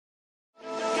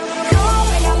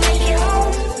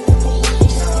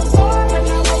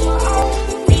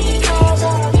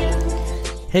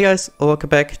Hey guys, welcome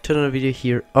back to another video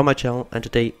here on my channel, and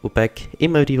today we're back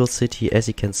in Medieval City, as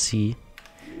you can see,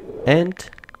 and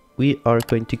we are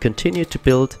going to continue to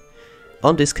build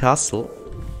on this castle.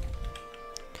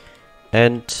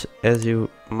 And as you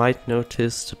might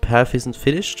notice, the path isn't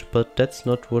finished, but that's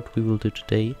not what we will do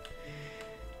today,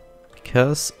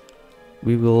 because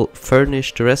we will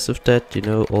furnish the rest of that. You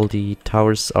know, all the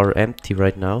towers are empty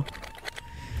right now,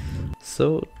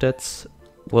 so that's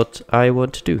what I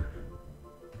want to do.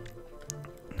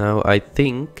 Now I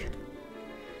think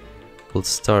we'll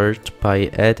start by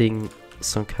adding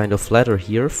some kind of ladder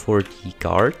here for the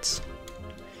guards.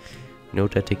 You know,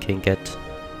 that they can get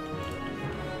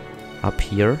up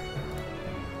here.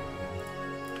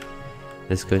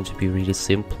 It's going to be really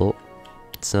simple.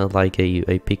 It's not like a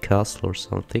big castle or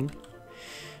something.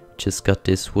 Just got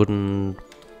this wooden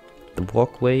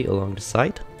walkway along the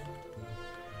side.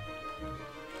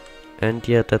 And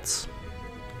yeah, that's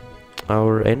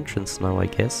our entrance now, I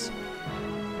guess.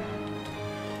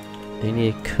 And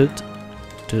I could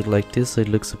do it like this, so it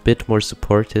looks a bit more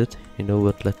supported. You know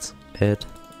what, let's add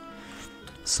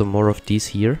some more of these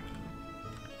here.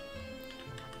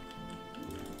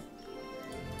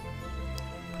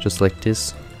 Just like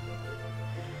this,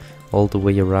 all the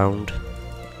way around,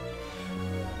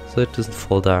 so it doesn't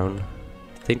fall down.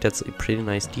 I think that's a pretty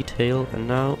nice detail. And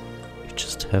now you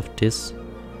just have this.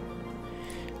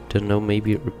 Don't know,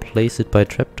 maybe replace it by a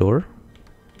trapdoor.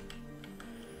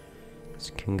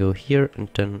 So you can go here and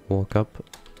then walk up.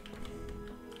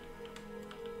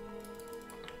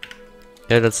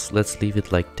 Yeah, let's leave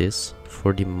it like this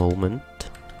for the moment.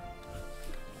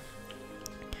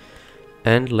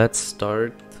 And let's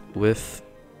start with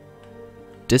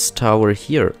this tower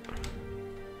here.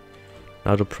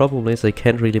 Now the problem is I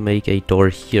can't really make a door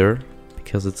here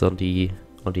because it's on the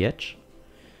edge.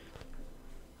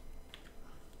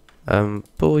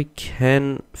 But we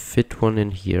can fit one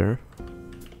in here,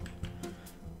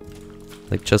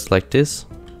 like just like this,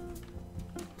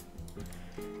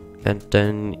 and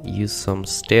then use some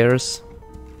stairs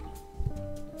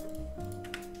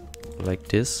like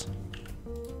this,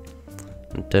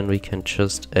 and then we can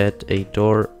just add a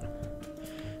door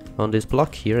on this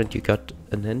block here, and you got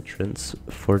an entrance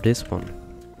for this one.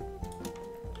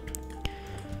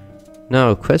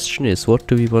 Now, question is, what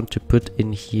do we want to put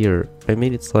in here? I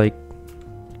mean, it's like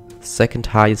second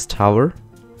highest tower,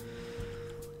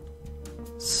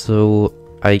 so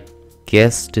I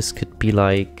guess this could be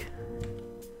like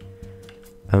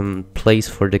place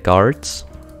for the guards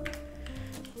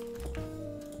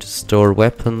to store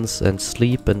weapons and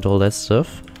sleep and all that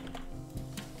stuff.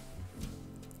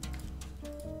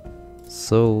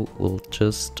 So we'll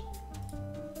just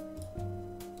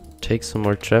take some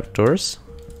more trapdoors.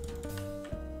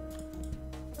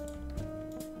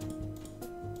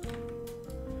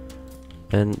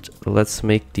 And let's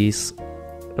make these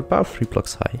about 3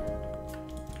 blocks high.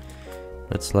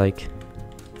 That's like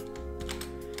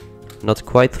not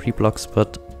quite 3 blocks,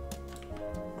 but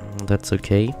that's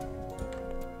okay.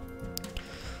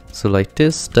 So like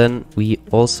this. Then we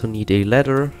also need a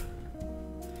ladder,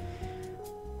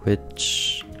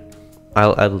 which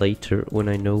I'll add later when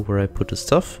I know where I put the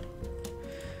stuff.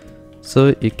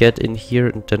 So you get in here,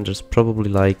 and then there's probably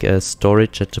like a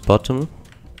storage at the bottom.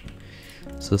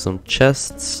 So some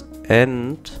chests,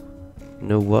 and you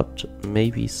know what,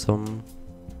 maybe some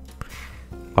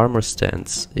armor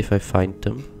stands if I find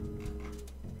them.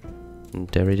 And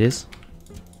there it is,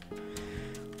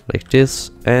 like this.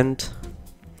 And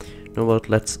you know what,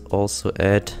 let's also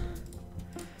add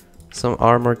some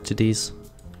armor to these.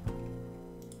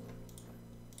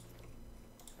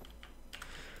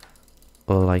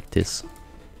 Or like this.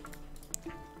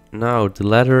 Now the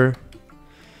ladder,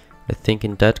 I think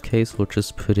in that case we'll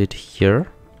just put it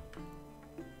here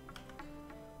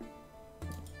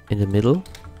in the middle.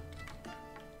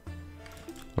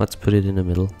 Let's put it in the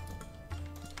middle,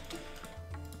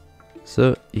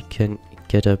 so you can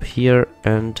get up here.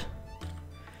 And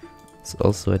it's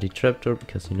also at a trapdoor,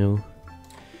 because you know,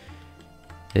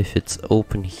 if it's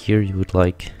open here, you would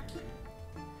like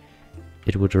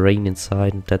it would rain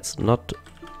inside, and that's not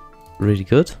really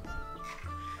good.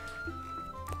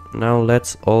 Now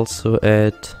let's also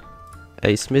add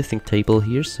a smithing table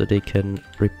here, so they can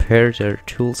repair their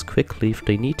tools quickly if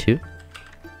they need to.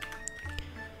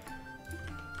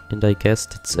 And I guess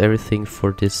that's everything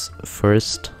for this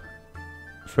first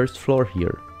floor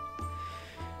here.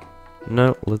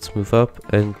 Now let's move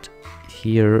up, and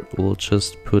here we'll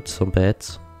just put some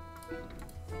beds.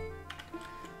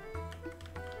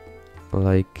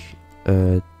 Like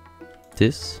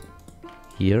this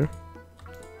here.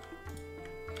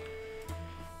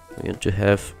 We want to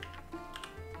have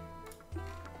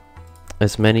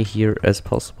as many here as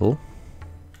possible.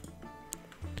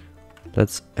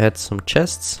 Let's add some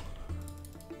chests.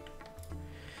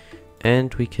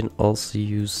 And we can also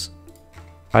use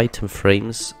item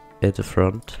frames at the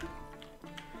front.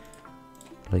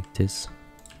 Like this.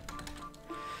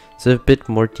 So a bit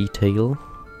more detail.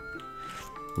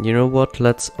 You know what?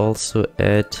 Let's also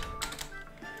add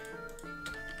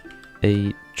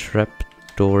a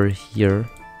trapdoor here.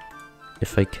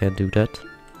 If I can do that.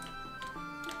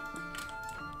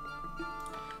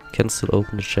 Can still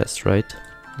open the chest, right?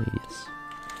 Yes.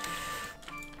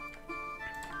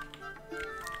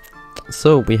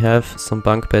 So we have some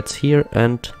bunk beds here,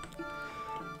 and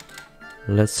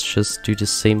let's just do the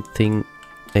same thing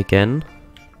again.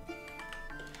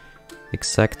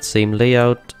 Exact same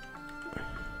layout.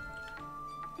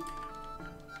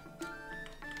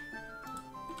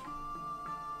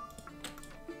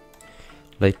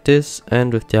 Like this,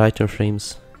 and with the item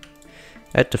frames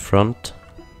at the front.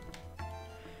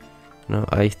 Now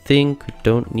I think we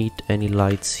don't need any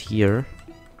lights here.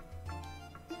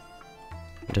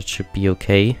 That should be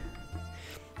okay.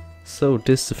 So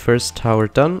this is the first tower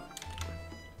done.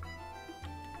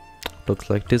 Looks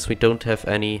like this. We don't have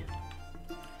any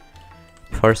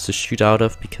parts to shoot out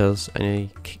of because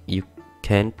you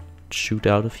can't shoot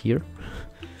out of here.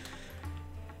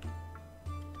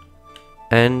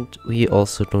 And we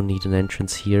also don't need an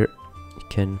entrance here. You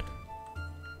can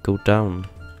go down.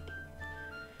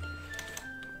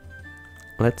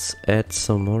 Let's add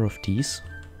some more of these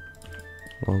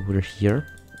while we're here.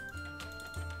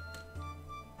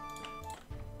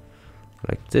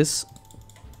 Like this.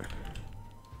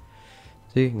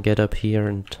 So you can get up here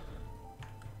and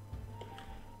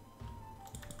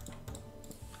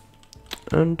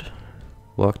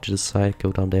walk to the side,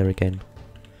 go down there again.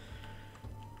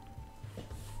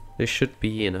 There should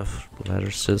be enough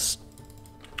ladders just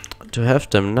to have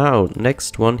them. Now,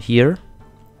 next one here.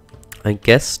 I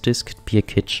guess this could be a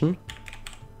kitchen.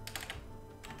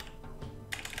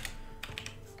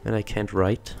 And I can't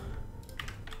write.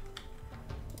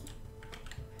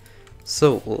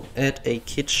 So we'll add a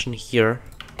kitchen here.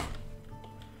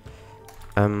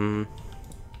 And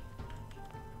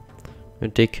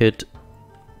they could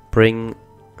bring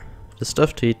the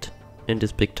stuff to eat in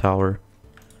this big tower.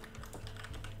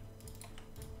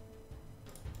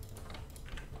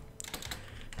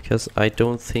 Because I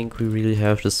don't think we really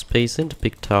have the space in the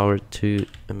big tower to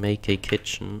make a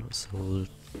kitchen, so we'll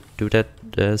do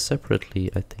that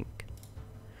separately, I think.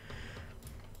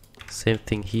 Same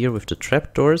thing here with the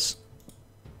trapdoors.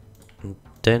 And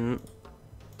then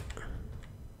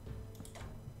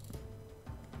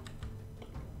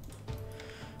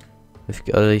we've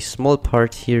got a small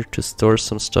part here to store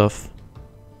some stuff.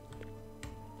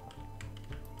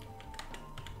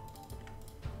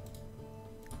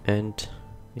 And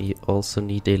we also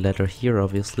need a ladder here,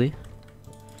 obviously.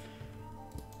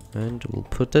 And we'll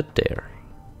put that there.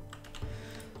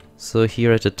 So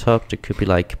here at the top there could be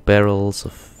like barrels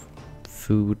of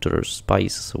food or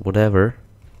spices or whatever.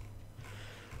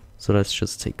 So let's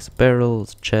just take the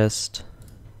barrels, chest,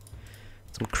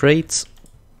 some crates,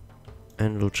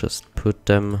 and we'll just put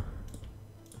them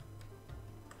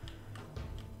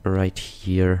right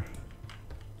here.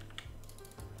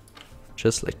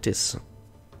 Just like this.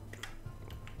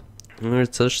 And there's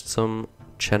just some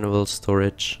general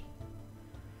storage.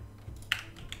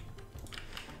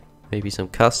 Maybe some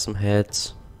custom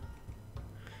heads.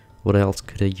 What else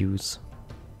could I use?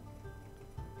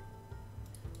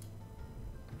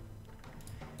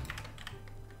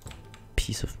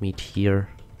 Piece of meat here.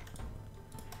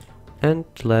 And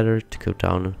ladder to go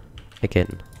down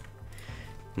again.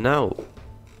 Now,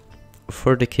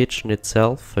 for the kitchen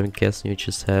itself, I'm guessing you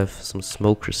just have some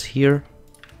smokers here.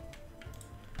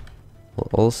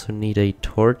 We'll also need a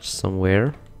torch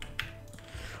somewhere.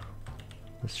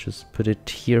 Let's just put it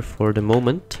here for the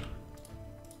moment.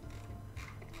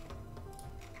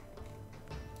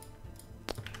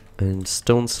 And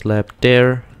stone slab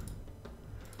there.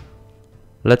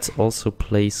 Let's also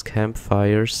place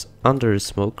campfires under the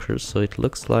smoker so it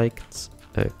looks like it's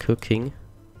cooking.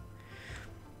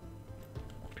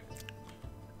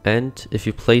 And if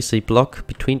you place a block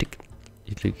between the...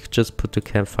 You can just put the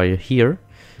campfire here.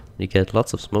 You get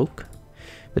lots of smoke.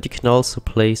 But you can also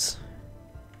place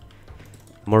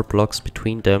more blocks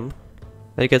between them.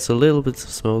 And it gets a little bit of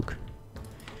smoke,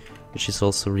 which is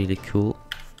also really cool.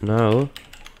 Now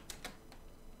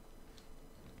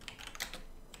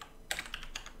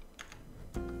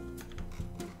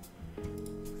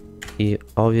you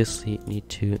obviously need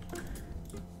to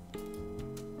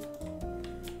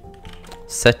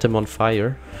set them on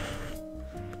fire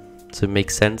to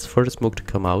make sense for the smoke to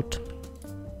come out.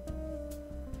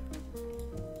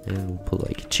 And we'll put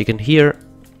like a chicken here.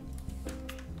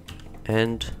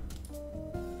 And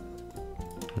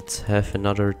let's have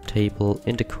another table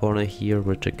in the corner here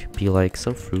where there could be like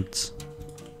some fruits.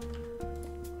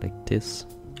 Like this.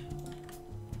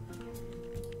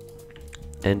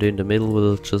 And in the middle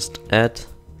we'll just add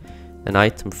an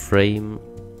item frame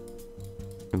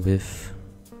with,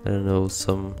 I don't know,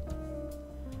 some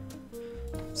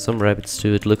rabbits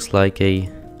to it. Looks like a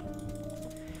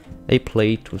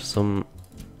plate with some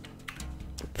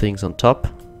things on top.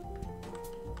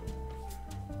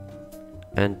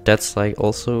 And that's like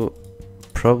also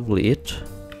probably it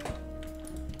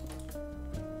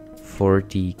for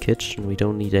the kitchen. We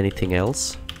don't need anything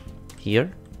else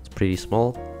here. It's pretty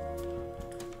small.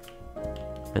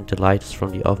 And the light is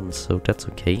from the oven, so that's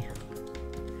okay.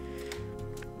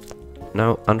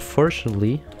 Now,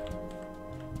 unfortunately,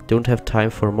 don't have time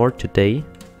for more today.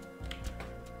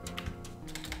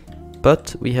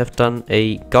 But we have done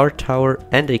a guard tower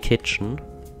and a kitchen.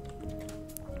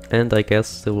 And I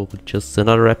guess there will be just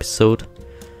another episode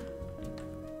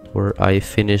where I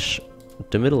finish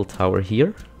the middle tower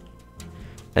here.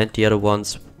 And the other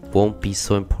ones won't be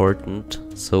so important,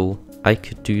 so I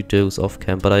could do those off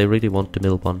cam, but I really want the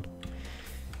middle one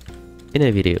in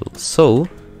a video. So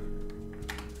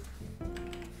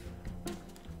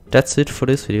that's it for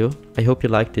this video. I hope you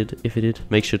liked it. If you did,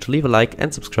 make sure to leave a like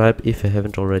and subscribe if you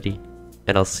haven't already.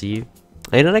 And I'll see you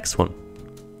in the next one.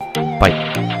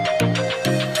 Bye.